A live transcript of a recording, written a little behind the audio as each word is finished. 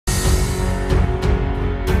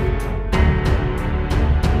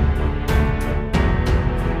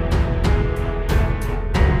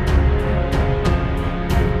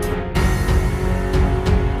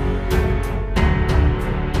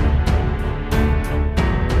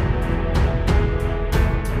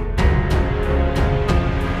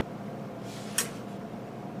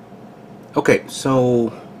Okay,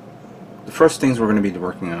 so the first things we're going to be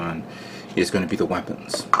working on is going to be the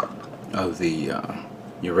weapons of the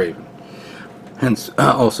Uraven, hence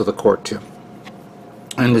also the core too.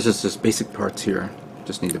 And there's just basic parts here,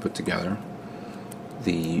 just need to put together.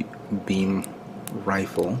 The beam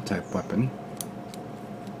rifle type weapon.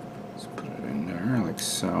 Let's put it in there like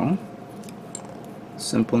so.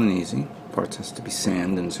 Simple and easy. Parts has to be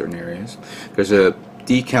sand in certain areas. There's a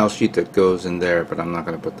decal sheet that goes in there, but I'm not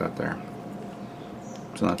going to put that there.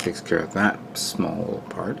 So that takes care of that small little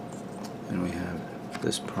part. And we have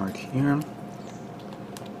this part here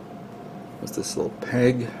with this little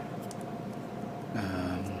peg.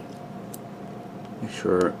 Make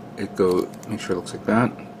sure it looks like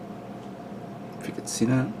that. If you could see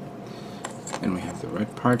that. And we have the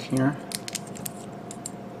red part here.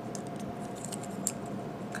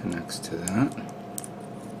 Connects to that,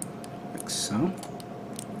 like so.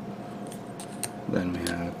 Then we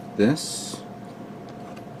have this,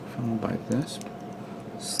 followed by this.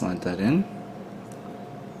 Slide that in.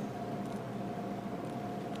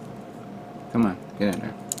 Come on, get in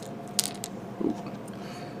there. Ooh.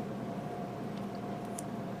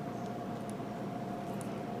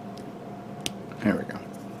 There we go.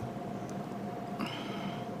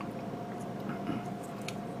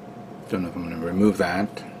 Don't know if I'm going to remove that,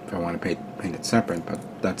 if I want to paint it separate, but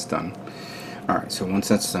that's done. Alright, so once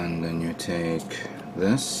that's done, then you take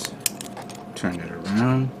this, turn it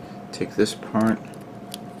around, take this part,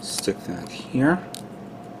 stick that here,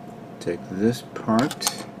 take this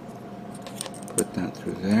part, put that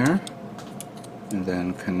through there, and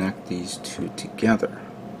then connect these two together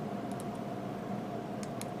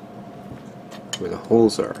where the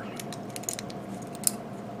holes are.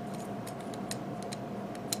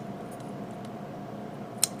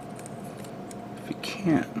 If you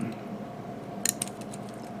can.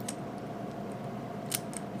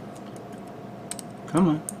 Come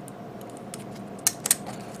on.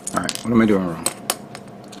 Alright, what am I doing wrong?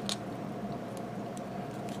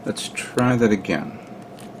 Let's try that again.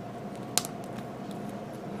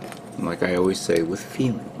 Like I always say, with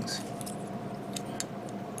feelings.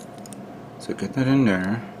 So get that in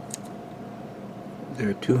there. There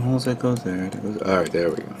are two holes that go there. Alright, there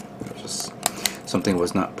we go. Just something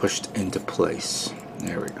was not pushed into place.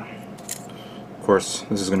 There we go. Of course,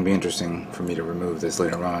 this is going to be interesting for me to remove this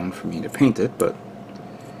later on, for me to paint it, but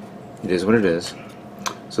it is what it is.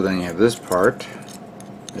 So then you have this part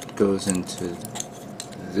that goes into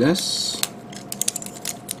this.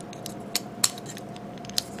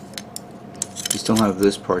 You still have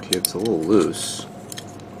this part here, it's a little loose.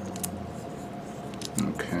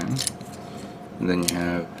 Okay. And then you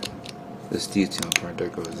have this detail part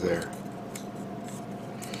that goes there.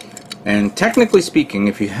 And technically speaking,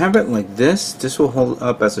 if you have it like this, this will hold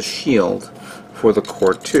up as a shield for the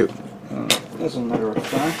core too. As a matter of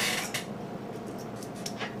fact,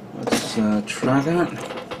 let's try that.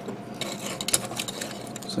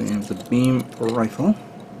 So you have the beam rifle.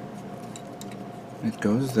 It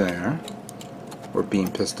goes there, or beam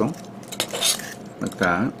pistol, like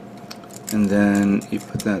that. And then you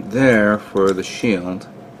put that there for the shield,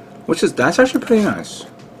 that's actually pretty nice.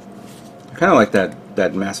 I kind of like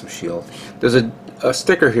that massive shield. There's a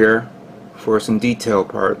sticker here for some detail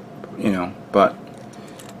part, you know, but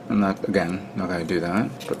I'm not going to do that.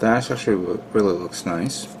 But that actually really looks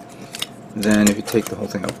nice. Then if you take the whole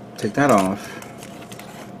thing up, take that off,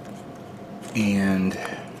 and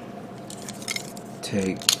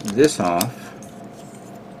take this off,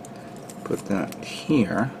 put that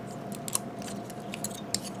here,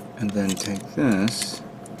 and then take this,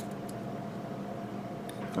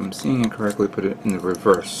 if I'm seeing it correctly, put it in the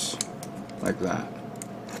reverse, like that.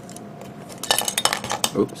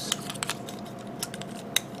 Oops.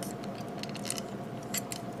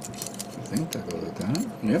 I think that goes like that.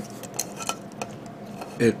 Yep.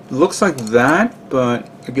 It looks like that, but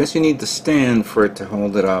I guess you need the stand for it to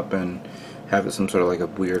hold it up and have it some sort of like a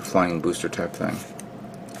weird flying booster type thing.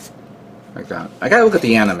 Like that. I gotta look at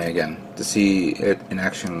the anime again to see it in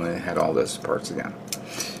action when it had all those parts again.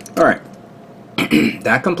 Alright.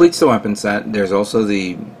 That completes the weapon set. There's also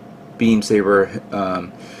the beam saber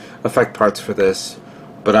effect parts for this,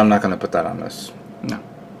 but I'm not going to put that on this. No.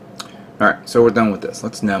 Alright, so we're done with this.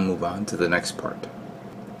 Let's now move on to the next part.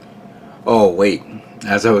 Oh, wait.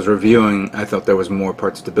 As I was reviewing, I thought there was more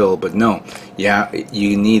parts to build, but no. Yeah,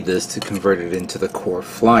 you need this to convert it into the core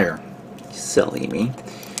flyer. Silly me.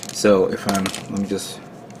 So if let me just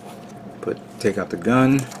take out the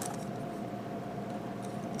gun,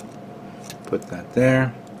 put that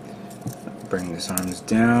there, bring this arms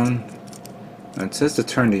down, Now it says to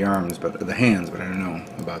turn the arms, but the hands, but I don't know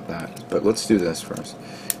about that. But let's do this first.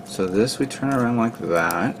 So this we turn around like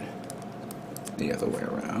that, the other way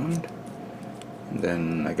around. And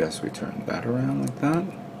then I guess we turn that around like that.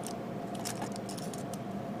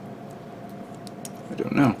 I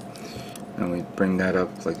don't know. And we bring that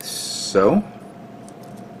up like so.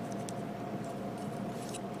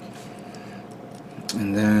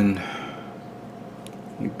 And then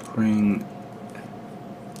you bring,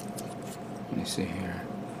 let me see here,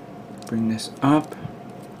 bring this up,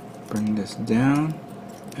 bring this down,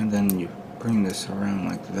 and then you bring this around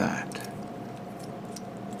like that.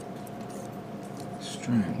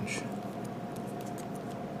 Strange.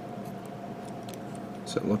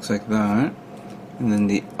 So it looks like that. And then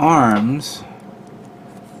the arms,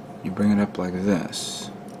 you bring it up like this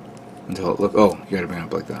until it look. Oh, you gotta bring it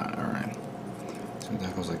up like that. All right. So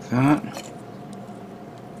that goes like that.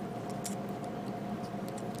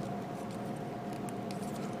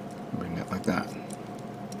 Bring it like that.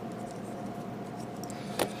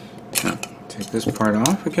 Now, take this part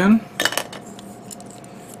off again.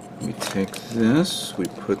 We take this. We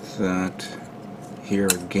put that here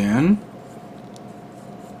again.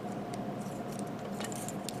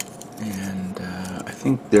 And I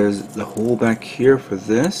think there's the hole back here for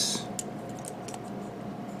this.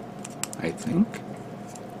 I think.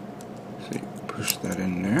 So you push that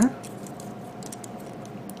in there.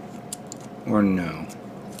 Or no.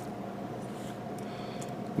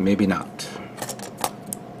 Maybe not.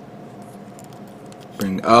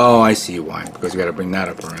 Bring. Oh, I see why. Because you got to bring that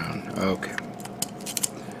up around. Okay.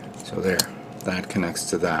 So there. That connects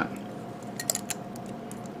to that.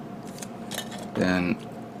 Then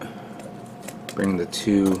bring the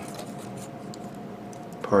two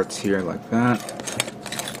parts here like that.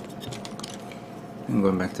 And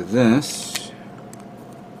going back to this,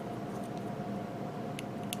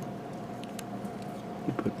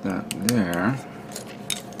 you put that there.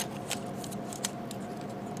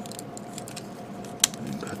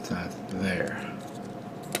 And put that there.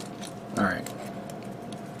 Alright.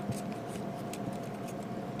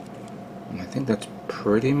 And I think that's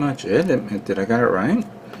pretty much it. Did I got it right?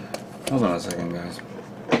 Hold on a second, guys.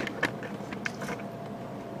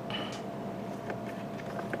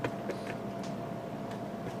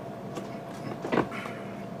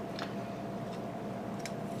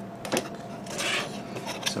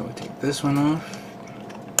 So we take this one off,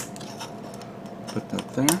 put that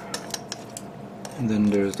there, and then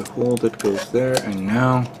there's the hole that goes there, and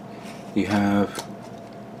now you have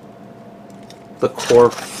the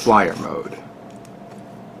core flyer mode.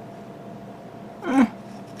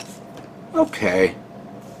 Okay,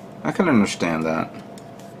 I can understand that.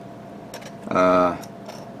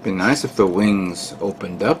 Be nice if the wings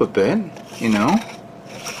opened up a bit, you know,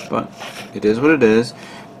 but it is what it is.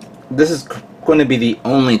 This is going to be the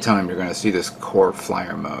only time you're going to see this core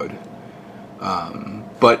flyer mode.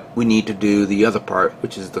 But we need to do the other part,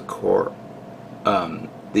 which is the core,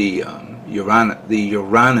 the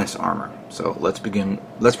Uranus Armor. So let's begin.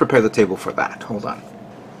 Let's prepare the table for that. Hold on.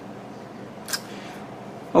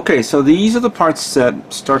 Okay, so these are the parts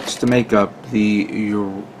that starts to make up the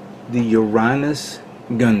Uranus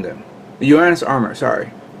Gundam. The Uranus Armor,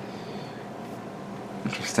 sorry.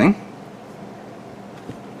 Interesting.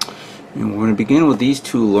 And we're going to begin with these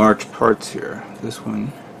two large parts here. This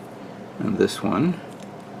one and this one.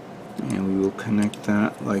 And we will connect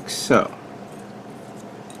that like so.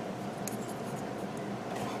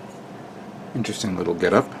 Interesting little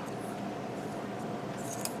getup.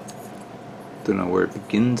 Don't know where it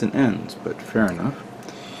begins and ends, but fair enough.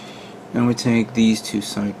 And we take these two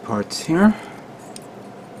side parts here.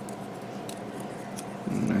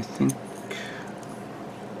 And I think,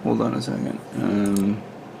 hold on a second.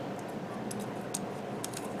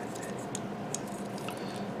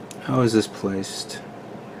 How is this placed?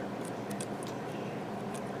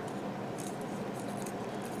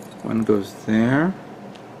 One goes there.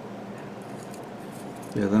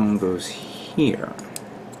 The other one goes here.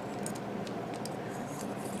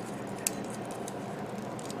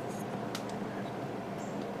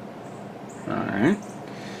 Alright.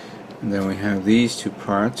 And then we have these two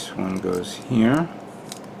parts. One goes here.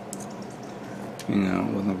 You know,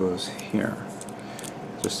 one goes here.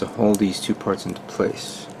 Just to hold these two parts into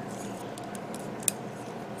place.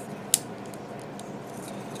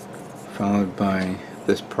 Followed by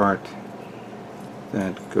this part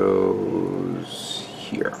that goes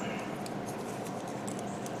here.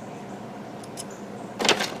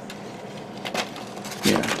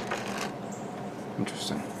 Yeah.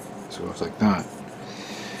 Interesting. So it goes like that.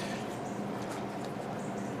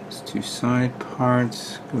 These two side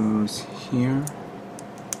parts goes here.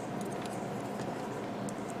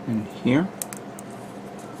 in here,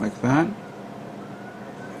 like that.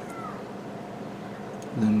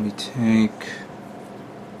 Then we take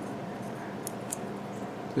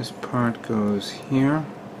this part goes here.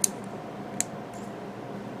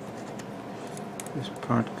 This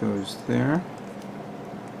part goes there.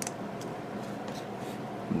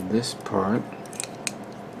 And this part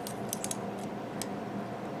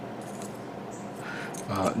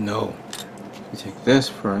no. You take this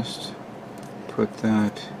first, put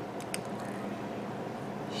that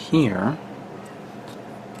here,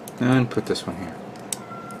 and put this one here.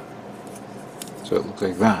 So it looks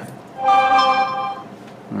like that.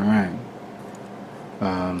 Alright.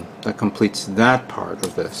 That completes that part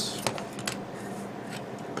of this.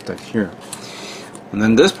 Put that here. And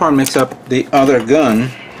then this part makes up the other gun.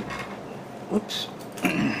 Whoops.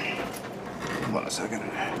 Hold on a second.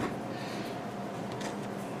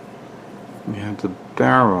 We have the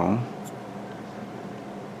barrel.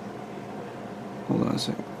 Hold on a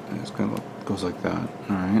second. It's gonna look, goes like that.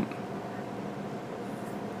 Alright.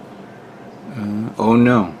 Oh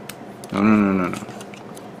no. No.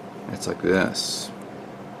 It's like this.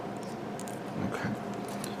 Okay.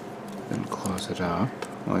 Then close it up,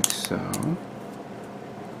 like so.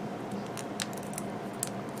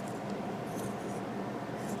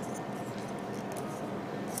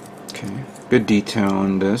 Okay. Good detail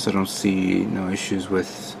on this. I don't see no issues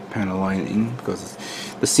with panel lining because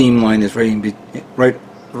the seam line is right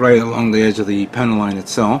along the edge of the panel line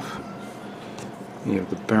itself. You have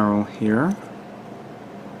the barrel here,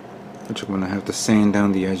 which I'm going to have to sand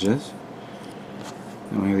down the edges.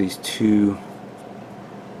 And we have these two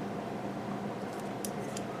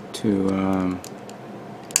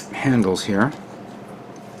handles here.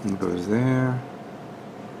 One goes there,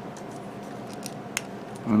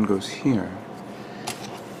 one goes here.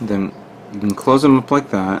 And then you can close them up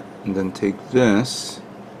like that, and then take this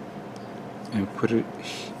and put it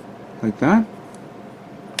like that.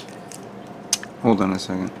 Hold on a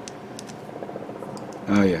second.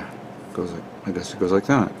 Oh yeah, goes like, I guess it goes like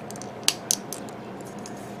that.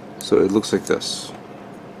 So it looks like this.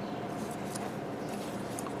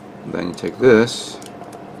 Then you take this.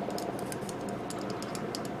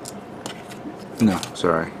 No,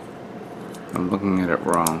 sorry. I'm looking at it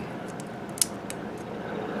wrong.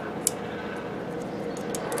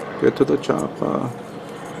 Get to the chopper.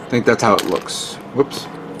 I think that's how it looks. Whoops.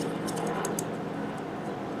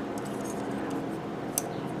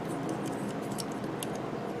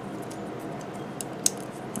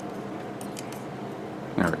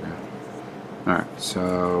 There we go. Alright,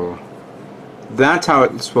 so that's how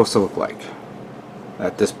it's supposed to look like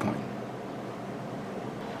at this point.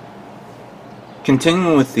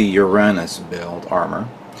 Continuing with the Uranus build armor,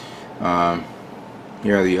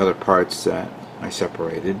 here are the other parts that I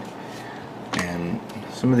separated, and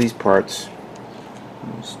some of these parts,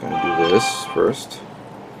 I'm just going to do this first.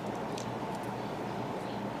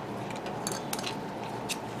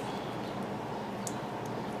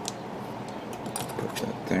 Put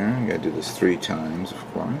that there. You gotta do this 3 times,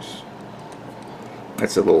 of course.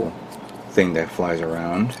 That's a little thing that flies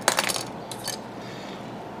around.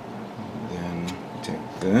 Then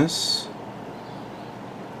take this.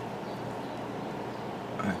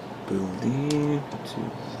 I believe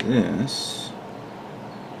to this.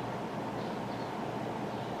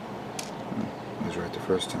 I was right the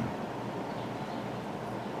first time.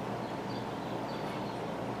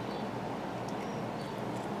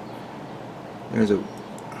 There's a...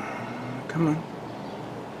 Come on.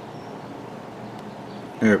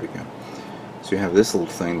 There we go. So you have this little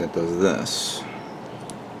thing that does this.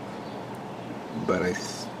 But I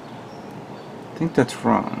think that's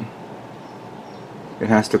wrong. It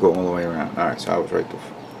has to go all the way around. Alright, so I was right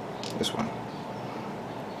this one.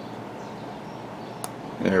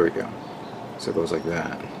 There we go. So it goes like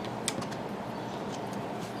that.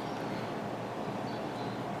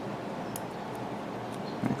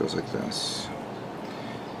 And it goes like this.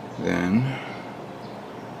 Then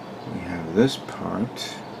we have this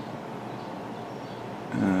part.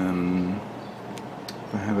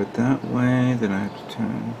 If I have it that way, then I have to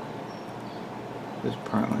turn this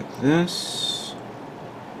part like this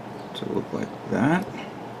to look like that.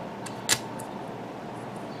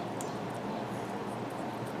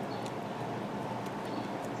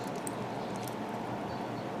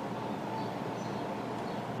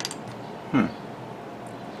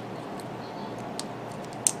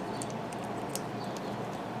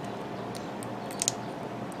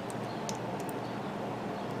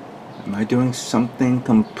 Am I doing something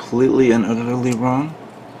completely and utterly wrong?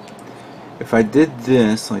 If I did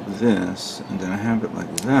this like this, and then I have it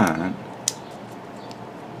like that,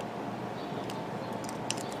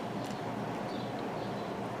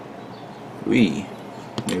 Maybe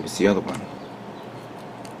it's the other one.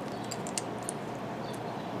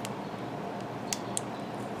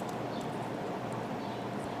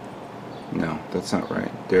 No, that's not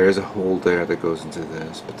right. There is a hole there that goes into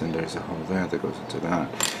this, but then there's a hole there that goes into that.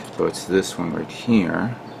 So it's this one right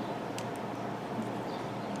here.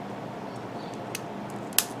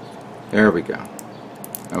 There we go.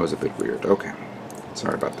 That was a bit weird. Okay.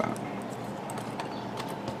 Sorry about that.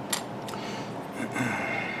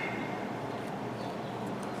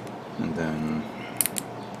 And then...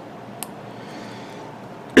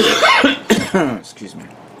 excuse me.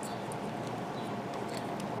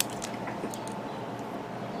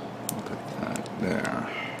 Put that there.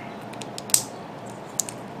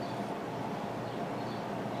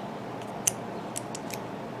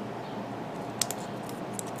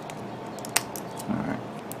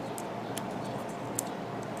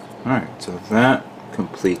 Alright, so that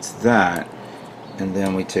completes that, and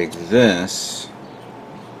then we take this,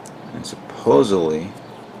 and supposedly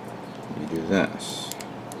we do this.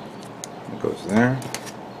 It goes there,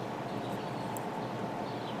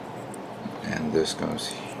 and this goes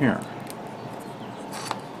here.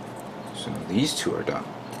 So these two are done.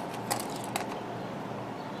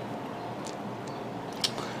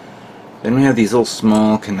 Then we have these little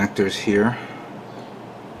small connectors here.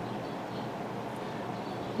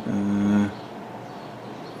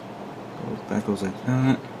 That goes like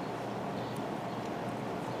that.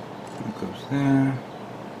 That goes there.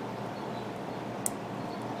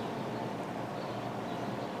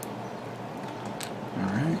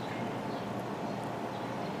 Alright.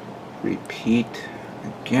 Repeat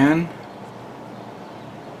again.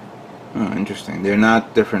 Oh, interesting. They're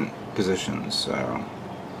not different positions, so...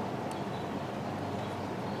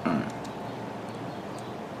 Alright.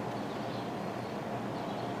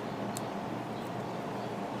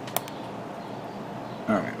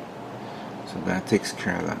 Alright, so that takes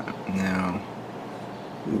care of that. Now,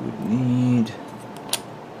 we would need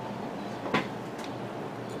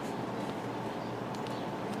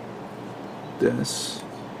this,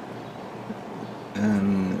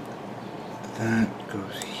 and that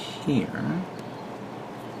goes here.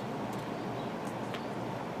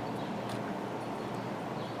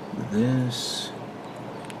 This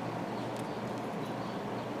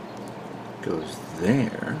goes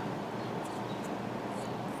there.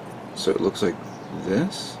 So it looks like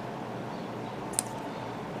this,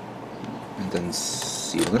 and then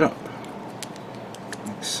seal it up,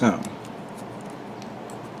 like so.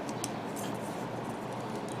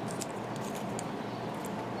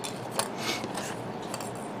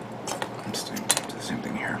 I'm just doing the same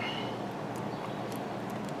thing here.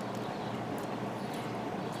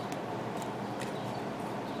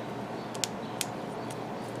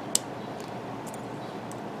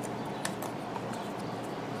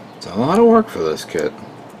 It's a lot of work for this kit.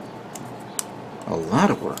 A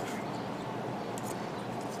lot of work.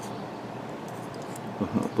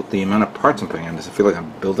 With the amount of parts I'm putting in this, I feel like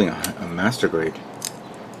I'm building a master grade.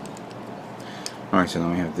 Alright, so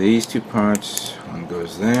then we have these two parts. One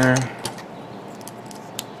goes there.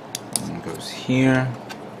 One goes here.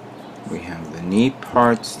 We have the knee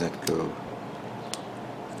parts that go...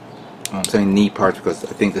 Well, I'm saying knee parts because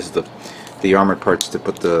I think this is the armored parts to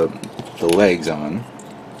put the legs on.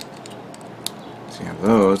 So you have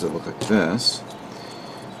those that look like this,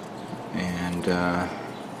 and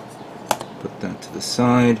put that to the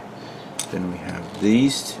side. Then we have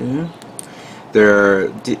these two. There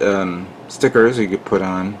are stickers you could put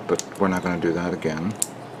on, but we're not going to do that again.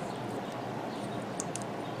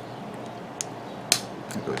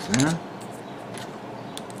 That goes there.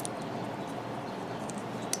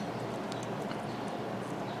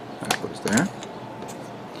 That goes there.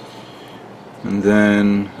 And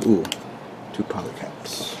then, ooh, two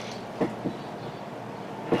polycaps.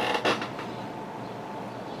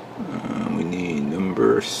 We need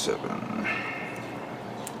number 7.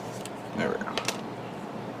 There we go.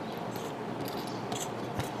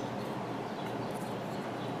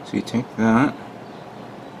 So you take that,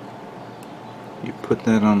 you put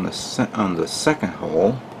that on the second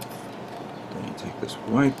hole. Then you take this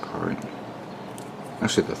white part,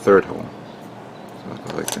 actually the third hole. So I'll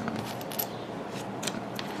go like that.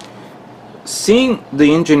 Seeing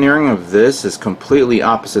the engineering of this is completely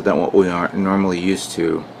opposite than what we are normally used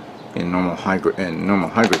to in normal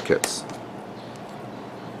hybrid kits.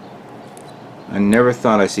 I never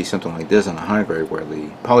thought I'd see something like this on a hybrid where the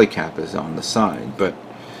polycap is on the side, but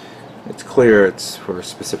it's clear it's for a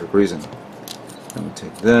specific reason. Then we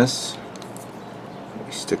take this,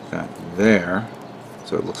 we stick that there,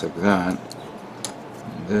 so it looks like that,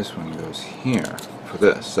 and this one goes here for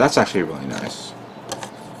this. That's actually really nice.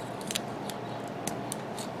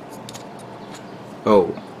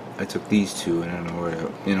 Oh, I took these two and I don't know where to...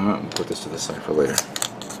 You know what? I'll put this to the side for later.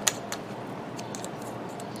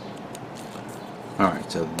 Alright,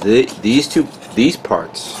 so these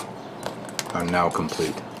parts are now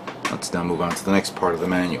complete. Let's now move on to the next part of the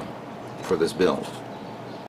manual for this build.